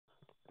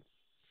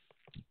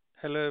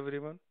Hello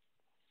everyone.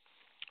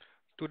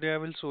 Today I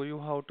will show you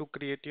how to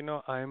create,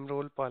 IAM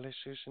role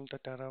policies in the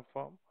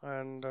Terraform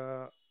and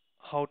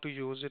how to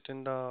use it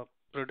in the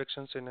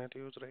production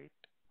scenarios, right?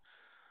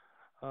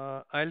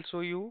 I'll show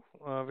you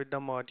with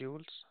the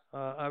modules.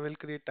 I will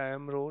create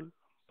IAM role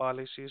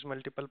policies,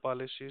 multiple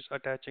policies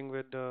attaching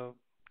with the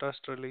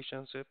trust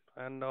relationship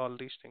and all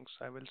these things.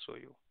 I will show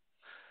you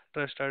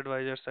trust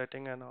advisor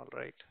setting and all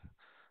right.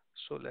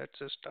 So let's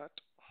start.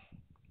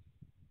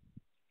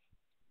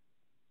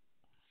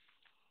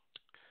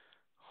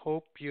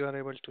 Hope you are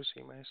able to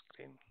see my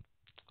screen.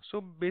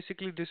 So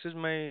basically, this is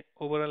my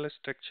overall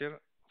structure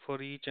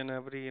for each and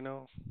every,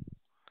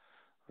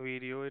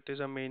 video. It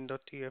is a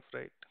main.tf,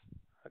 right?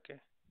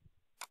 Okay.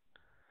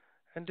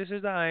 And this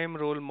is the IAM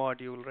role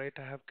module, right?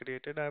 I have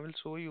created. I will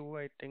show you.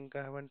 I think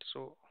I haven't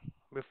show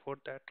before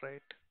that,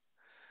 right?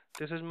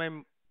 This is my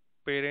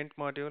parent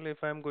module.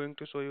 If I'm going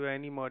to show you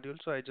any module,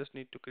 so I just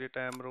need to create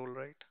IAM role,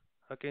 right?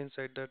 Okay,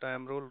 inside that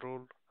IAM role.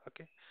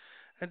 Okay.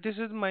 And this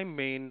is my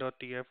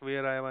main.tf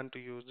where I want to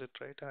use it,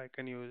 right? I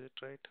can use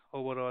it, right?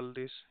 Overall,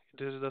 this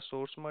is the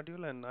source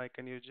module, and I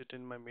can use it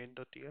in my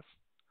main.tf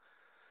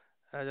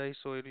as I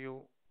showed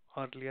you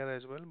earlier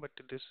as well. But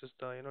this is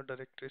the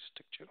directory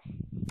structure.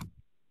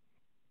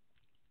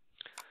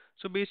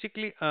 So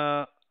basically,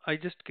 I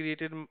just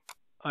created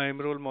IAM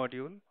role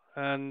module,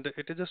 and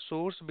it is a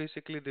source.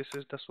 Basically, this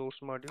is the source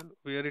module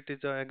where it is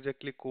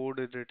exactly code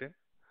is written.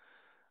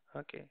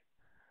 Okay.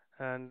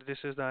 And this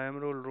is the IAM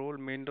role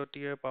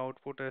main.tf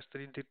output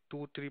s3 the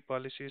three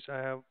policies. I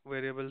have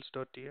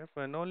variables.tf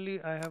and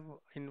only I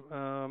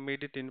have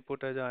made it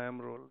input as IAM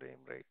role name,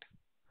 right?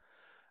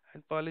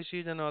 And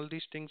policies and all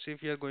these things,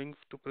 if you are going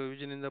to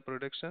provision in the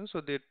production, so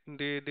they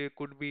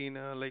could be in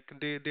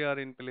they are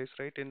in place,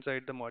 right,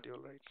 inside the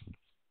module, right?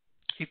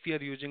 If you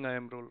are using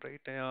IAM role,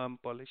 right, IAM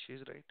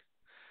policies, right?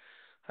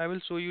 I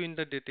will show you in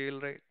the detail,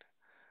 right?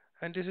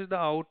 And this is the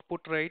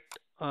output, right?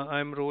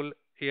 IAM role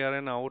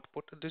ARN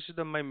output. This is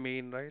the my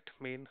main, right?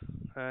 Main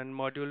and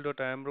module dot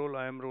IAM role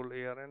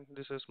ARN.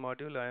 This is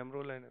module IAM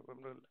role and IAM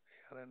role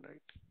ARN,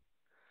 right?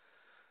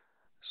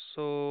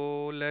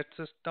 So let's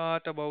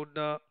start about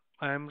the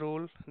IAM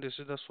role. This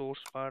is the source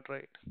part,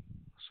 right?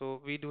 So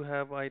we do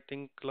have, I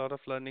think, a lot of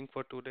learning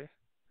for today.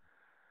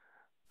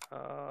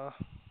 Uh,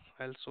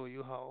 I'll show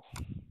you how.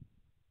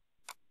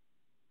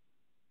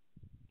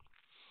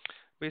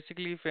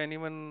 Basically, if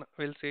anyone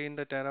will say in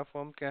the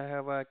Terraform, can I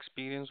have a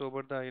experience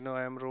over the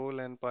IAM role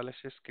and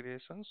policies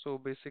creation? So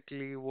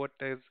basically, what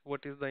is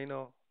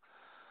the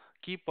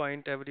key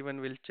point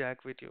everyone will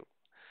check with you.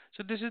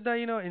 So this is the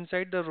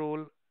inside the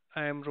role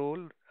IAM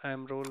role.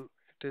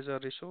 It is a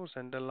resource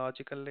and the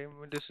logical name.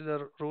 This is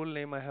a role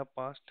name I have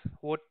passed.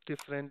 What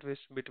difference is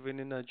between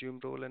an assume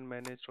role and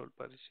manage role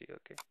policy?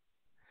 Okay,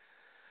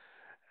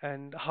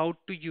 and how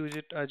to use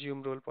it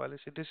assume role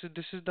policy. This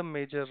is the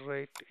major,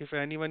 right? If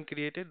anyone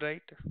created,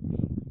 right?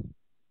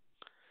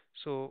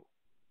 So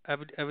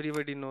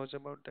everybody knows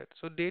about that.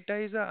 So data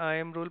is a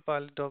IAM role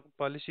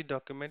policy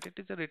document. It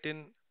is a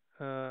written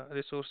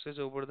resources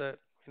over the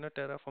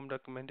Terraform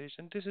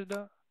documentation. This is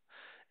the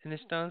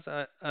instance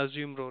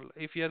assume role.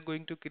 If you are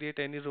going to create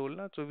any role,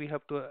 na, so we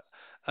have to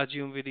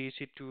assume with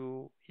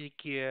EC2,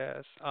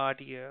 EKS,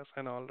 RDF,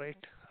 and all, right.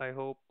 I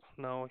hope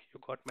now you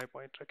got my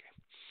point. Okay.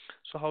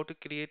 So how to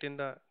create in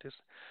the this?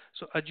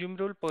 So assume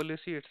role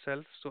policy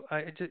itself. So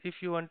if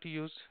you want to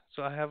use,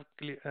 so I have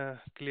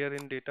clear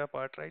in data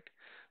part, right?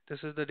 This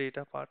is the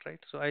data part, right?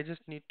 So I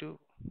just need to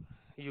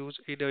use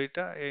a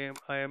data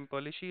IAM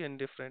policy and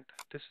different.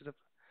 This is the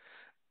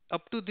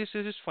up to this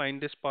is fine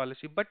this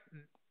policy, but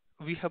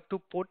we have to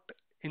put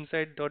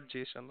inside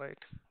 .json, right?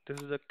 This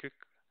is a quick.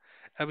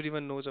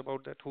 Everyone knows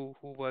about that who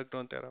worked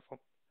on Terraform.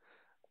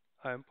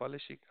 IAM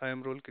policy,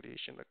 IAM role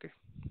creation. Okay,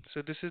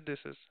 so this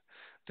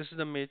is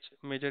the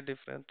major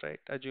difference, right?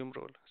 Assume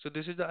role. So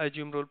this is the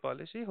assume role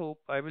policy. Hope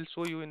I will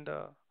show you in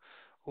the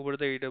over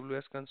the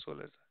AWS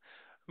console.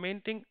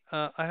 Main thing,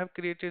 I have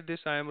created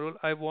this IAM role.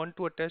 I want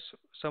to attach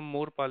some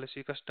more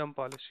policy, custom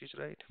policies,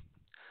 right?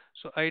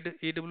 So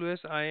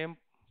AWS IAM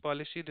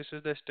policy, this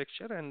is the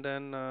structure, and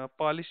then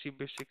policy,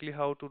 basically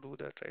how to do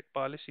that, right?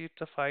 Policy, it's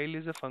a file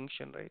is a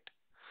function, right?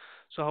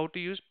 So how to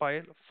use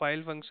file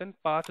function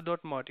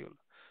path.module.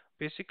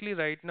 Basically,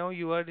 right now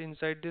you are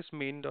inside this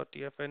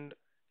main.tf and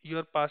you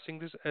are passing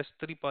this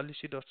S3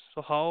 policy dot.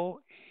 So how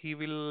he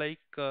will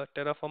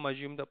Terraform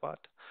assume the path?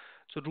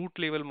 So root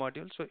level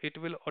module. So it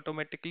will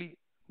automatically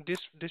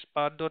this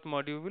path dot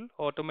module will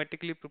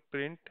automatically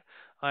print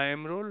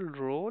IAM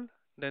role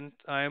then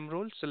IAM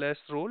role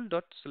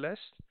dot slash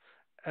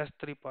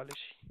S3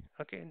 policy.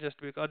 Okay, just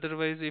because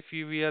otherwise if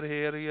we are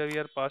here we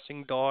are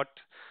passing dot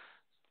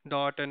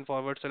and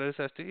forward slash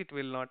S3, it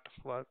will not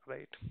work,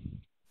 right?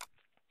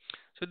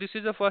 So this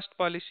is the first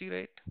policy,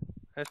 right?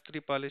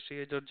 S3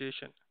 policy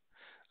aggregation.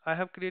 I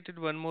have created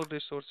one more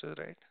resources,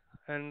 right?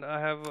 And I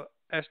have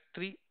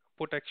S3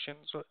 protection.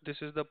 So this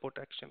is the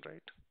protection,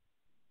 right?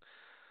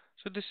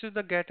 So this is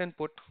the get and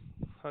put.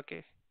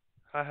 Okay,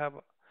 I have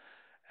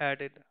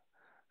added.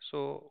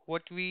 So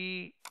what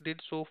we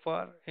did so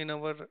far in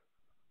our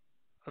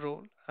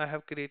role. I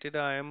have created a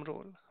IAM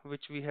role,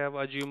 which we have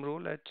assume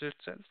role at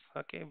itself.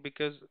 Okay,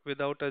 because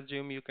without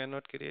assume you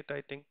cannot create,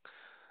 I think,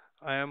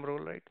 IAM role,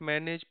 right?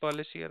 Manage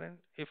policy and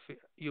if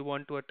you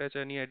want to attach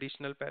any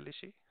additional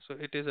policy, so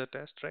it is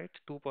attached, right?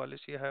 Two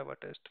policy I have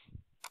attached.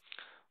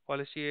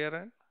 Policy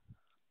ARN,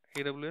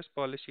 AWS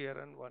policy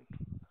ARN one.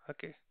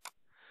 Okay.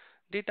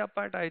 Data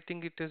part, I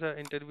think it is a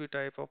interview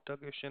type of the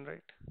question,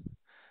 right?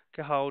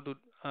 Okay, how do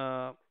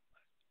uh,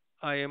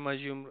 I am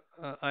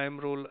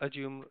role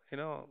assume,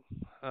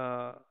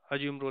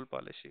 assume role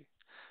policy.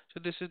 So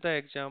this is the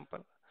example.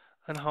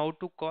 And how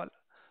to call?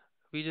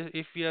 We just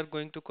if we are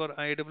going to call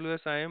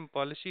AWS IAM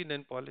policy,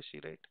 then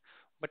policy, right?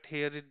 But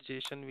here in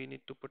JSON we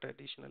need to put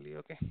additionally.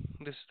 Okay,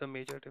 this is the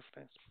major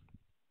difference.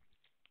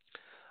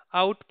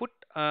 Output,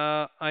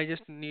 I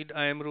just need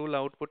IAM role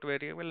output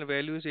variable.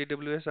 Value is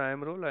AWS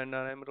IAM role and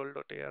IAM role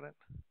dot ARN.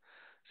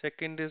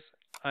 Second is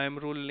IAM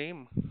role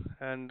name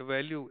and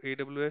value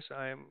AWS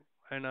IAM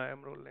and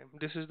IAM role name.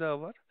 This is the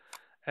our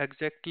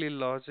exactly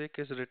logic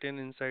is written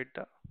inside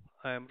the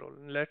IAM role.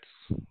 Let's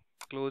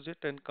close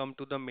it and come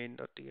to the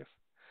main.tf.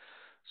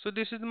 So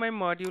this is my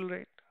module,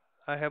 right?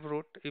 I have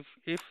wrote if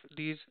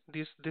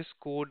this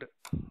code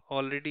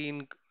already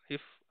in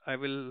if I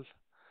will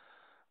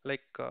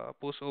like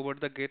post over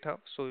the GitHub,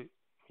 so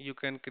you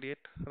can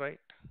create, right?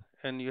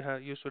 And you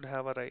should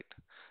have a right.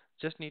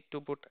 Just need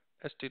to put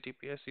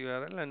HTTPS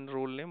URL and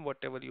role name,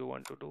 whatever you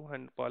want to do,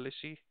 and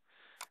policy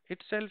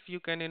itself you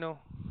can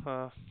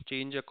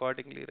change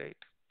accordingly, right?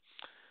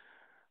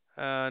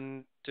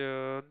 And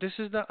this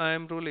is the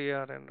IAM role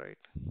ARN, right?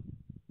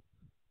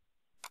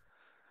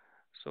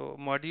 So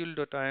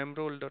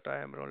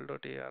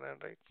module.imrole.imrole.arn,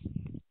 right?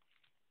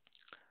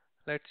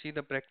 Let's see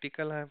the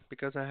practical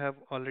because I have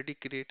already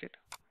created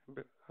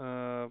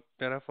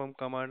Terraform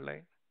command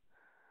line.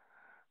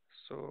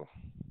 So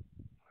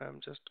I'm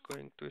just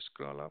going to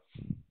scroll up.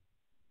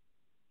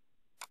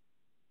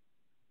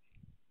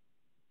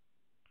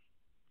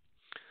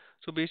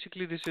 So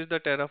basically this is the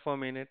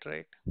Terraform init,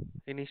 right?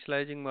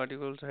 Initializing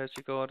modules has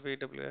or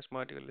AWS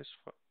module is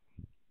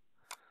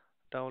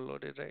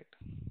downloaded, right?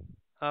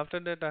 After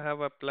that I have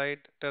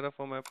applied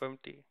Terraform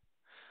FMT.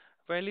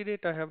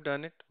 Validate I have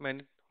done it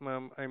many,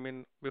 I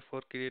mean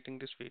before creating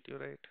this video,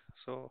 right?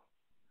 So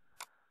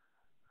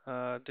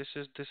this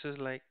is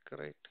like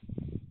right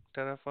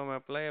Terraform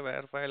apply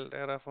where file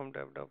Terraform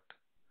dev.dot,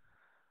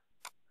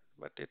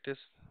 but it is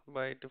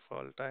by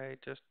default I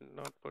just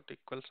not put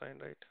equal sign,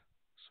 right?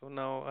 So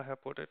now I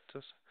have put it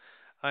this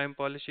I am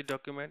policy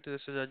document.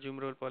 This is assume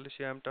role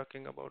policy. I am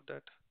talking about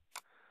that.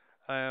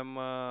 I am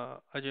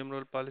assume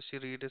role policy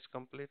read is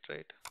complete,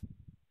 right?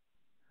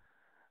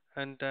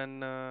 And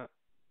then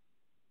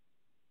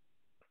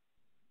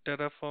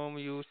Terraform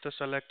use the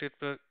selected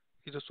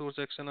resource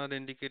action are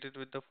indicated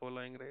with the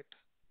following, right?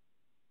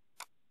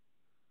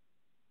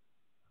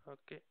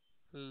 Okay.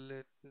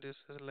 This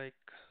is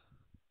like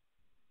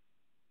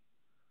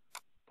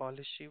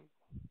policy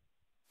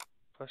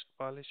first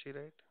policy,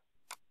 right?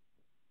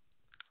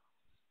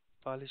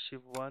 Policy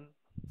one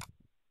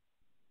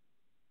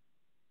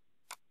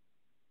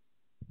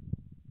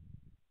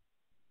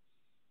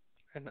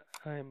and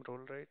I am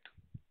role, right?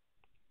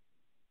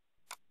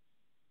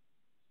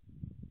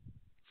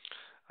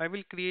 I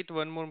will create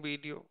one more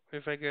video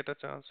if I get a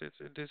chance.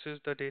 This is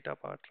the data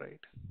part, right?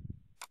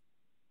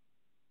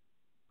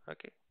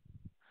 Okay.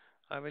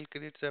 I will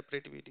create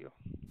separate video.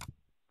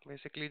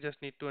 Basically,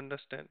 just need to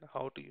understand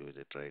how to use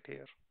it right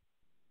here.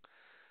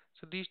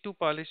 So these two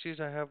policies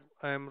I have.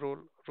 I am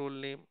role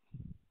name.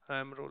 I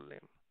am role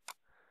name.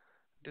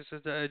 This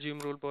is the assume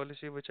role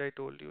policy which I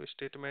told you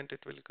statement.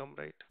 It will come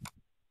right.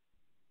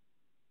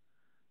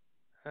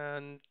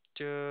 And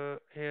here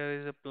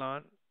is a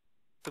plan.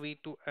 3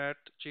 to add,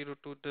 0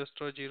 to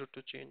destroy, 0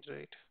 to change,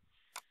 right?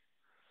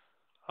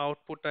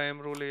 Output I am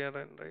role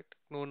ARN, right?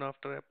 Known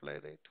after apply,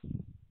 right?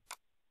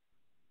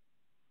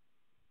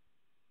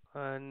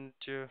 And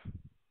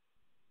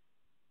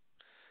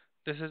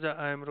this is the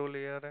I am role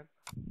ARN,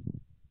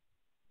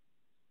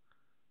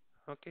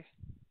 okay?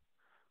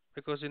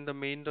 Because in the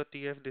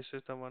main.tf this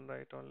is the one,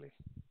 right? Only.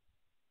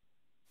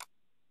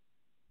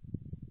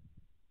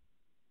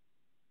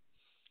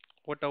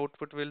 What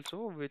output will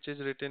show, which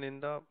is written in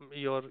the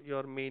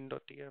your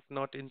main.tf,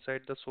 not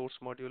inside the source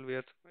module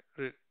where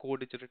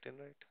code is written,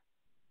 right?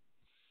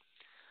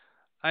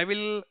 I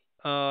will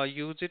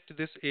use it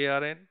this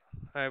ARN.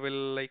 I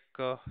will like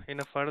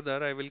in a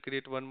further I will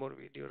create one more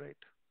video, right?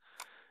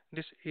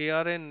 This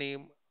ARN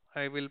name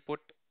I will put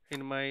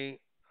in my,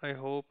 I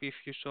hope if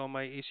you saw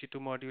my EC2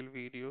 module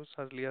videos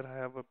earlier I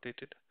have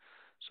updated.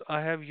 So I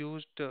have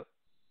used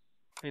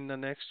in the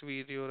next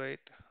video,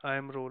 right? I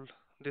am role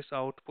this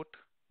output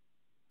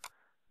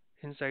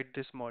inside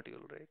this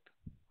module, right?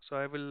 So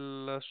I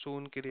will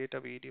soon create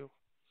a video.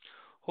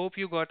 Hope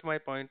you got my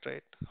point,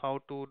 right? How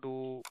to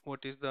do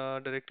what is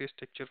the directory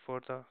structure for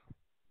the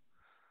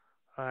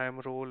I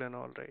am role and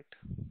all, right?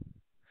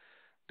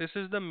 This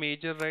is the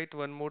major, right?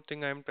 One more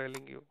thing I am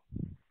telling you.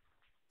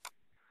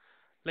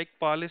 Like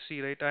policy,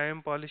 right? I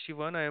am policy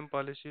one, I am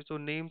policy. So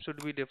name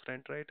should be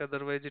different, right?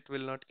 Otherwise it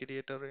will not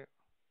create a array.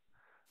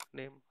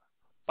 name.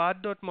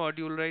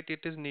 Path.module, right?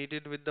 It is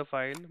needed with the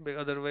file,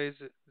 otherwise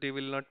they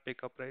will not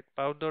pick up, right?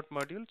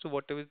 Path.module. So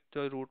whatever is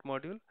the root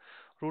module,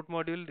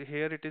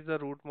 here it is the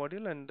root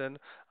module, and then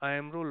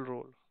IAM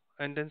role,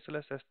 and then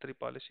slash S3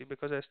 policy,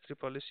 because S3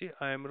 policy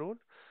IAM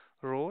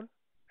role,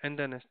 and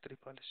then S3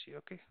 policy.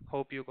 Okay,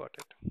 hope you got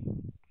it.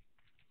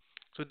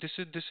 So this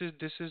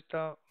is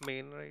the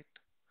main, right?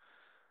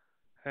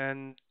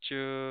 And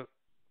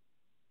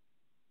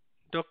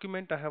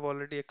document I have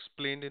already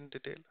explained in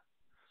detail.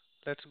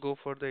 Let's go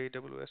for the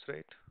AWS,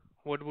 right?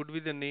 What would be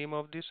the name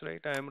of this,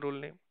 right? IAM role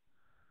name.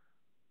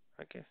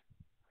 Okay,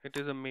 it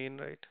is a main,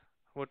 right?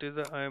 What is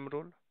the IAM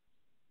role?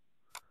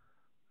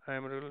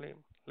 IAM role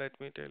name. Let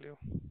me tell you.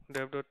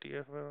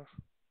 Dev.tf.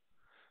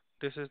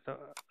 This is the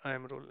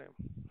IAM role name.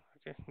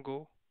 Okay,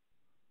 go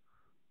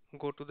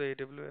to the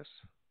AWS.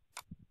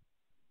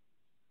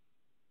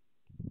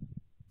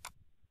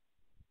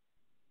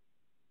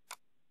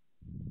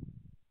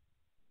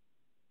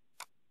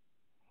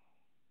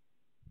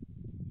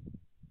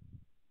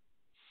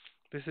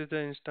 This is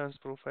the instance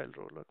profile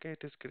role. Okay,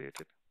 it is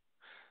created.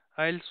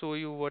 I'll show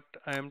you what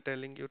I am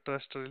telling you.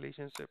 Trust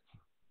relationship.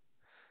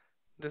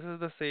 This is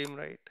the same,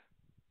 right?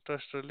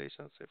 Trust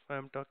relationship. I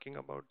am talking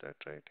about that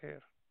right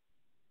here.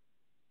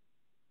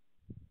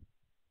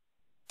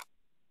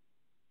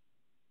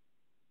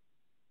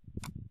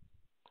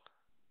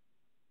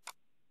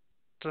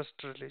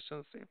 Trust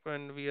relationship,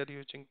 and we are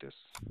using this.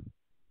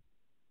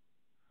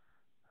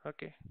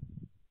 Okay,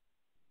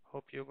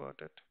 hope you got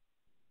it.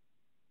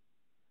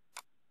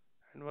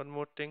 And one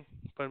more thing,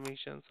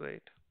 permissions,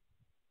 right?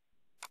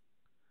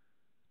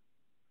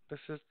 This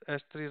is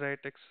S3 write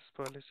access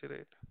policy,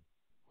 right?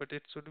 But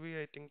it should be,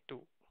 I think, two.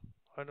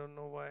 I don't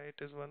know why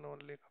it is one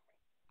only.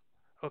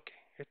 Okay,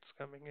 it's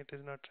coming. It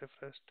is not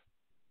refreshed.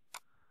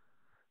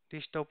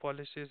 These two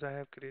policies I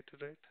have created,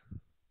 right?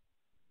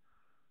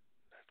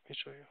 Let me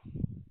show you.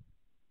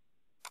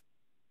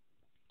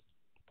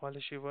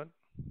 Policy one.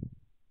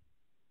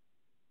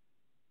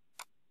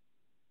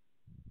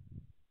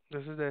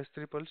 This is the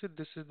S3 policy.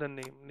 This is the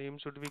name. Name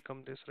should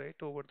become this, right?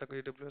 Over the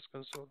AWS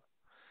console.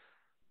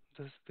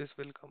 This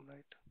will come,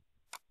 right?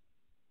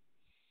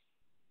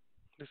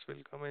 This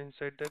will come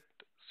inside that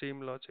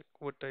same logic.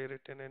 What I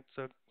written. It's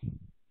a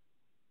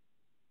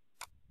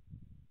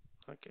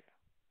okay.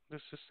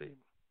 This is same.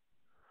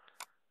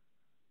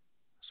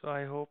 So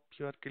I hope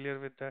you are clear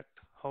with that,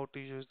 how to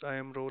use the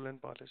IAM role and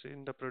policy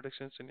in the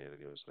production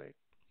scenarios, right?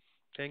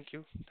 Thank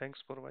you. Thanks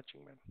for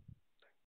watching, man.